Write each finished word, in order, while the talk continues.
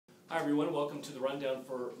Hi everyone, welcome to the rundown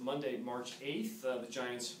for Monday, March 8th. The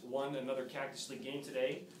Giants won another Cactus League game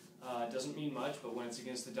today. Doesn't mean much, but when it's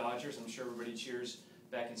against the Dodgers, I'm sure everybody cheers.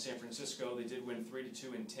 Back in San Francisco, they did win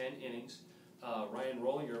 3-2 in 10 innings. Ryan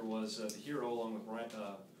Rollinger was the hero along with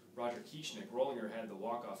Roger Kieschnick. Rollinger had the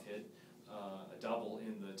walk-off hit, a double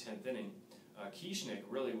in the 10th inning. Kieschnick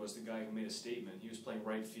really was the guy who made a statement. He was playing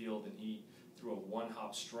right field and he threw a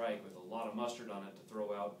one-hop strike with a lot of mustard on it to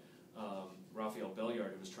throw out Rafael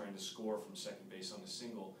Belliard, who was trying to score from second base on a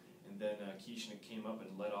single, and then Kieschnick came up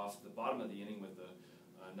and led off the bottom of the inning with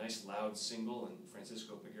a nice loud single, and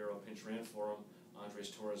Francisco Peguero pinch ran for him.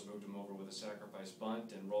 Andres Torres moved him over with a sacrifice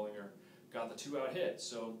bunt, and Rollinger got the two-out hit.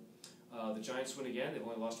 So the Giants win again. They've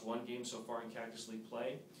only lost one game so far in Cactus League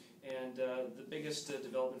play, and the biggest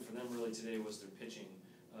development for them really today was their pitching.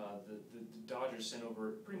 The Dodgers sent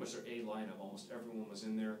over pretty much their A lineup. Almost everyone was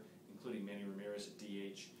in there, including Manny Ramirez at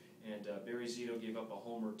DH. And Barry Zito gave up a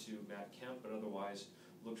homer to Matt Kemp, but otherwise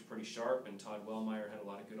looked pretty sharp, and Todd Wellmeyer had a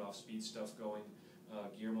lot of good off-speed stuff going.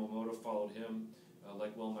 Guillermo Mota followed him.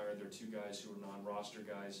 Like Wellmeyer, they're two guys who are non-roster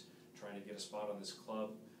guys trying to get a spot on this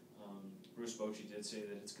club. Bruce Bochy did say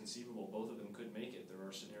that it's conceivable both of them could make it. There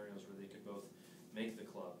are scenarios where they could both make the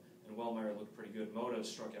club. And Wellmeyer looked pretty good. Mota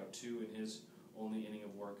struck out 2 in his only inning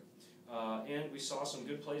of work. And we saw some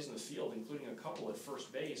good plays in the field, including a couple at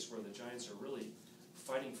first base where the Giants are really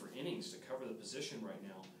fighting for innings to cover the position right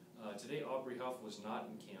now. Today, Aubrey Huff was not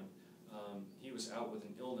in camp. He was out with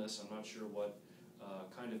an illness. I'm not sure what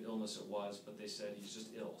kind of illness it was, but they said he's just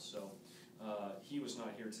ill. So he was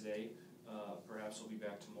not here today. Perhaps he'll be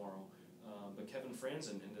back tomorrow. But Kevin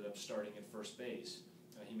Franzen ended up starting at first base.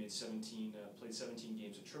 He made played 17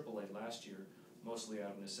 games at AAA last year, mostly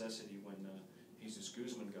out of necessity when Jesus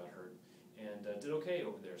Guzman got hurt, and did okay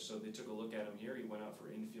over there. So they took a look at him here. He went out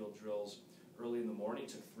for infield drills early in the morning,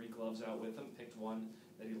 took 3 gloves out with him, picked one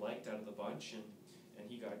that he liked out of the bunch, and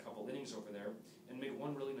he got a couple innings over there, and made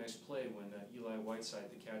one really nice play when Eli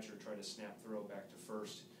Whiteside, the catcher, tried to snap throw back to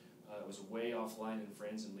first. It was way offline, and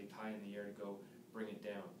Franzen leaped high in the air to go bring it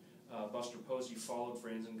down. Buster Posey followed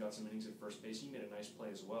Franzen, got some innings at first base. He made a nice play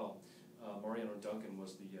as well. Mariano Duncan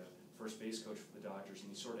was the first base coach for the Dodgers,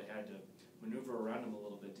 and he sort of had to maneuver around him a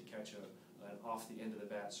little bit to catch an off the end of the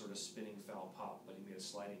bat sort of spinning foul pop, but he made a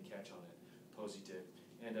sliding catch on it. Posey did.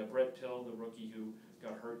 And Brett Pill, the rookie who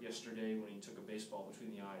got hurt yesterday when he took a baseball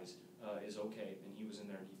between the eyes, is okay, and he was in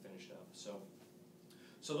there and he finished up. So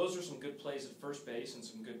those are some good plays at first base and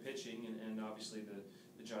some good pitching, and obviously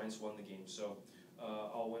the Giants won the game. So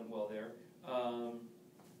all went well there.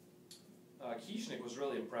 Kieschnick was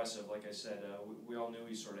really impressive. Like I said, we all knew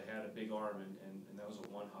he sort of had a big arm, and that was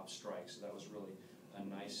a one-hop strike, so that was really a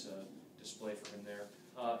nice display for him there.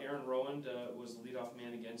 Aaron Rowand was the leadoff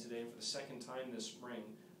man again today. For the second time this spring,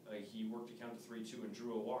 he worked a count to 3-2 and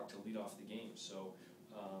drew a walk to lead off the game. So,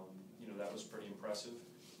 that was pretty impressive,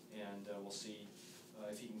 and we'll see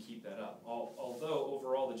if he can keep that up. Although,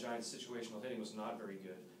 overall, the Giants' situational hitting was not very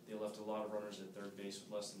good. They left a lot of runners at third base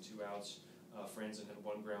with less than 2 outs. Franzen had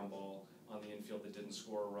 1 ground ball on the infield that didn't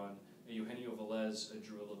score a run. Eugenio Velez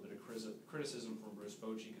drew a little bit of criticism from Bruce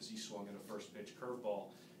Bochy because he swung at a first-pitch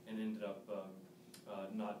curveball and ended up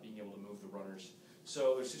not being able to move the runners.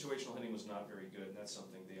 So their situational hitting was not very good, and that's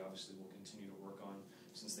something they obviously will continue to work on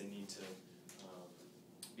since they need to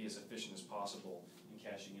be as efficient as possible in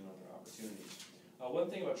cashing in on their opportunities. One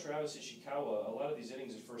thing about Travis Ishikawa, a lot of these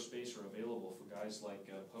innings at first base are available for guys like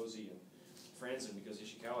Posey and Franzen because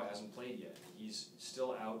Ishikawa hasn't played yet. He's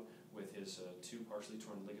still out with his 2 partially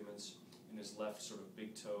torn ligaments in his left sort of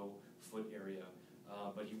big toe foot area.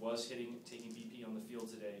 But he was taking BP on the field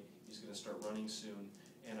today. He's going to start running soon.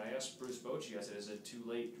 And I asked Bruce Bochy, I said, is it too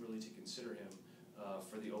late really to consider him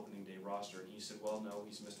for the opening day roster? And he said, well, no,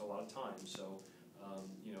 he's missed a lot of time. So,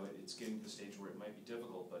 it's getting to the stage where it might be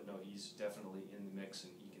difficult. But no, he's definitely in the mix,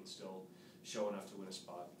 and he can still show enough to win a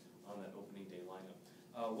spot on that opening day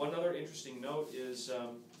lineup. One other interesting note is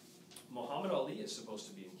Muhammad Ali is supposed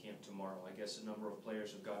to be in camp tomorrow. I guess a number of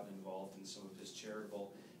players have gotten involved in some of his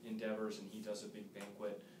charitable endeavors, and he does a big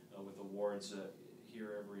banquet with awards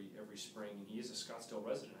here every spring, and he is a Scottsdale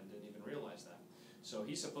resident. I didn't even realize that. So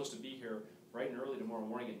he's supposed to be here bright and early tomorrow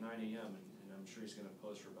morning at 9 a.m., and I'm sure he's going to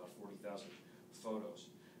pose for about 40,000 photos.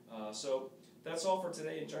 So that's all for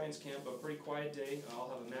today in Giants camp. A pretty quiet day. I'll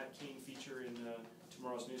have a Matt Cain feature in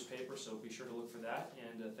tomorrow's newspaper, so be sure to look for that.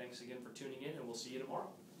 And thanks again for tuning in, and we'll see you tomorrow.